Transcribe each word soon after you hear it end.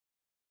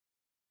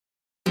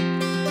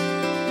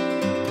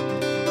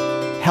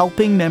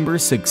helping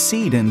members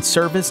succeed in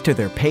service to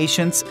their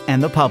patients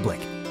and the public.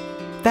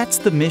 That's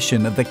the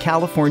mission of the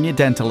California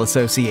Dental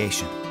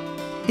Association.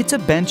 It's a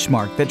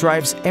benchmark that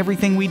drives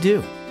everything we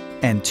do,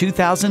 and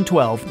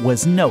 2012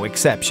 was no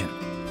exception.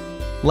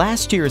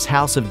 Last year's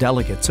House of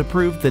Delegates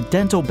approved the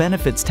Dental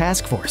Benefits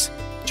Task Force,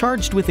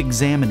 charged with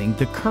examining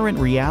the current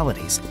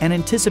realities and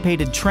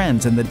anticipated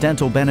trends in the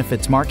dental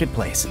benefits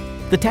marketplace.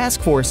 The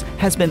task force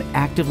has been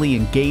actively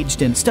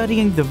engaged in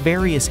studying the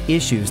various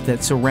issues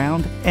that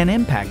surround and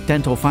impact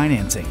dental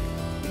financing.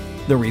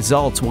 The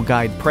results will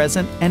guide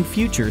present and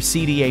future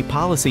CDA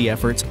policy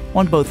efforts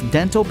on both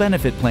dental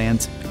benefit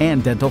plans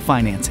and dental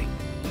financing.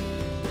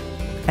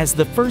 As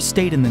the first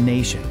state in the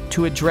nation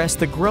to address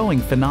the growing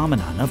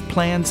phenomenon of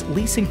plans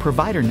leasing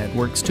provider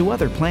networks to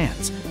other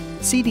plans,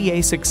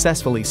 CDA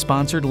successfully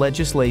sponsored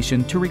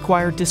legislation to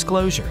require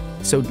disclosure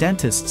so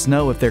dentists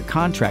know if they're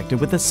contracted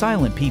with a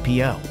silent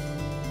PPO.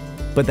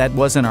 But that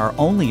wasn't our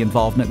only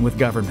involvement with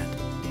government.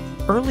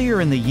 Earlier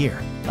in the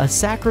year, a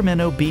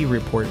Sacramento Bee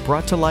report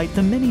brought to light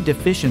the many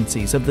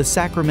deficiencies of the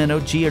Sacramento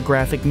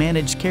Geographic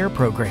Managed Care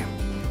Program,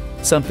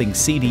 something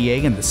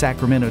CDA and the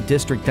Sacramento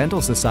District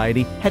Dental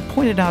Society had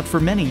pointed out for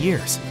many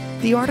years.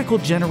 The article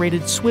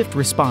generated swift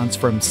response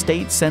from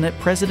State Senate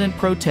President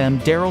Pro Tem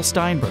Darrell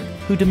Steinberg,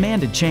 who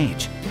demanded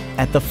change.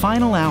 At the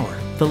final hour,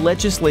 the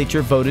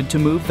legislature voted to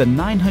move the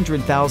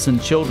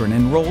 900,000 children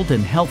enrolled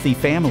in healthy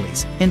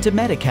families into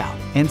Medi-Cal,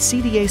 and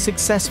CDA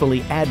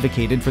successfully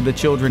advocated for the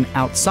children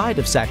outside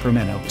of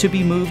Sacramento to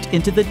be moved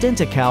into the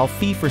Denti-Cal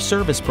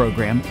fee-for-service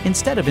program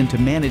instead of into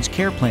managed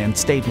care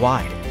plans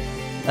statewide.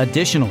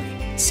 Additionally,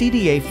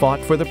 CDA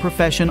fought for the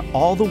profession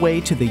all the way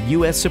to the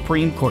U.S.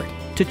 Supreme Court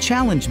to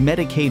challenge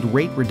Medicaid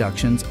rate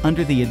reductions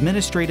under the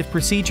Administrative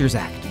Procedures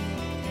Act.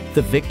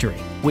 The victory,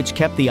 which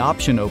kept the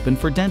option open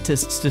for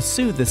dentists to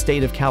sue the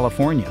state of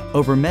California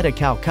over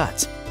Medi-Cal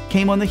cuts,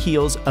 came on the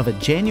heels of a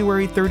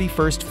January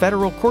 31st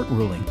federal court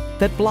ruling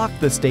that blocked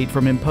the state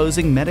from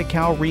imposing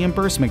Medi-Cal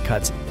reimbursement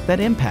cuts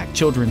that impact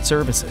children's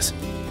services.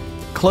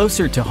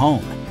 Closer to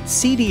home,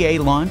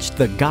 CDA launched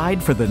the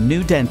Guide for the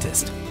New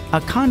Dentist,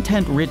 a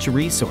content-rich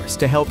resource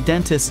to help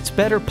dentists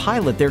better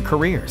pilot their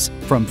careers,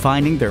 from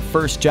finding their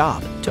first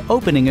job to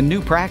opening a new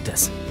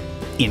practice.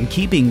 In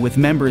keeping with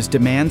members'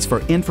 demands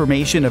for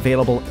information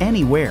available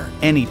anywhere,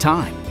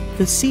 anytime,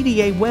 the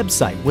CDA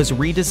website was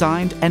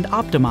redesigned and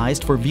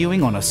optimized for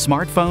viewing on a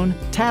smartphone,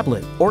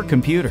 tablet, or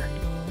computer.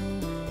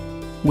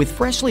 With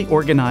freshly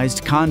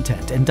organized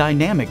content and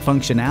dynamic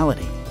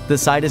functionality, the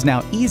site is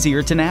now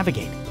easier to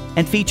navigate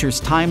and features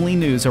timely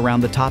news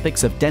around the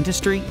topics of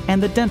dentistry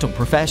and the dental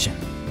profession.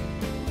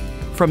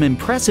 From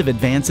impressive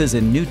advances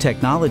in new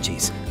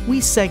technologies, we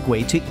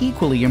segue to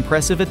equally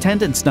impressive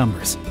attendance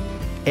numbers.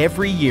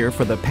 Every year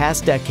for the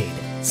past decade,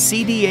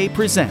 CDA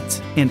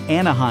Presents in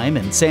Anaheim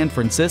and San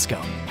Francisco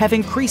have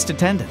increased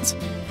attendance.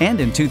 And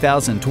in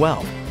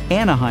 2012,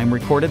 Anaheim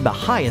recorded the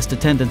highest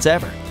attendance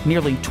ever,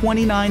 nearly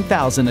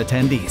 29,000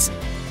 attendees.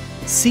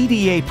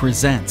 CDA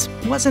Presents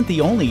wasn't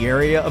the only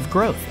area of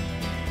growth.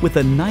 With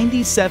a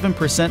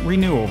 97%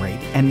 renewal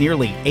rate and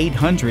nearly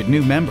 800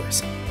 new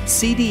members,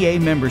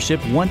 CDA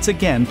membership once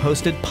again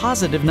posted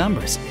positive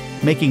numbers,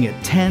 making it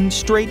 10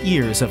 straight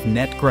years of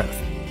net growth.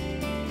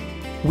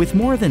 With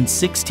more than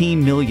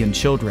 16 million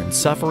children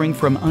suffering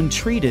from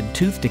untreated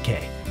tooth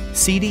decay,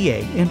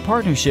 CDA, in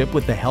partnership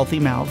with the Healthy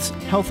Mouths,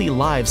 Healthy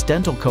Lives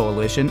Dental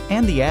Coalition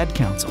and the Ad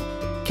Council,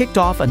 kicked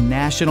off a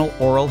national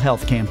oral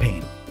health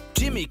campaign.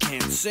 Jimmy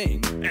can't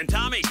sing, and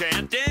Tommy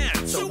can't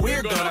dance, so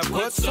we're gonna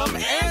put some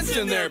ants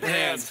in their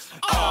pants.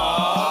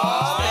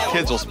 Aww.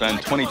 Kids will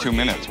spend 22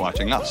 minutes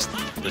watching us,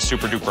 the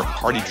super duper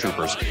party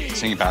troopers,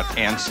 singing about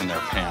ants in their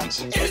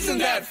pants. Isn't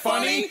that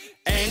funny?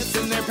 Ants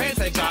in their pants,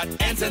 they've got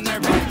ants in their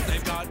pants,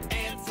 they've got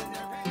ants in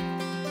their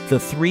pants. The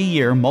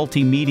 3-year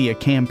multimedia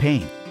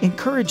campaign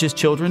encourages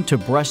children to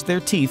brush their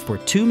teeth for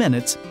 2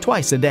 minutes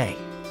twice a day.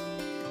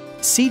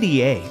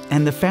 CDA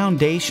and the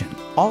Foundation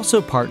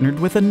also partnered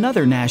with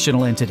another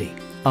national entity,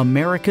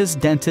 America's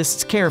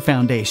Dentists Care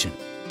Foundation,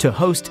 to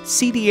host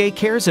CDA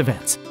Cares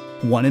events,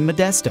 one in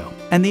Modesto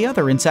and the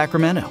other in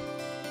Sacramento.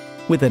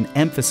 With an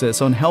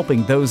emphasis on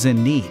helping those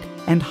in need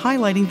and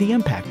highlighting the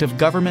impact of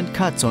government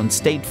cuts on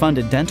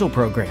state-funded dental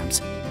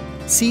programs,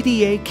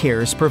 CDA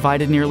Cares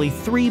provided nearly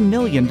 $3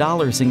 million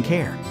in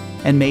care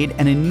and made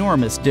an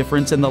enormous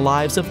difference in the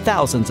lives of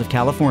thousands of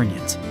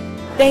Californians.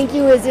 Thank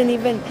you isn't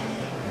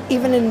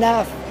even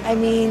enough. I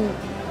mean,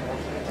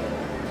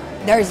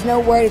 there's no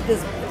word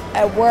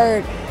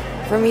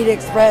for me to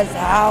express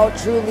how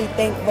truly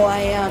thankful I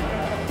am.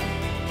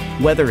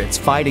 Whether it's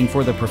fighting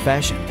for the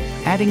profession,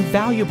 adding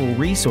valuable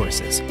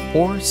resources,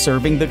 or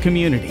serving the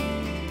community,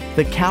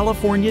 the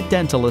California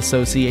Dental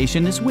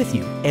Association is with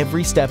you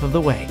every step of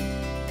the way,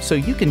 so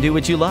you can do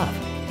what you love.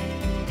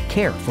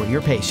 Care for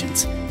your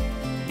patients.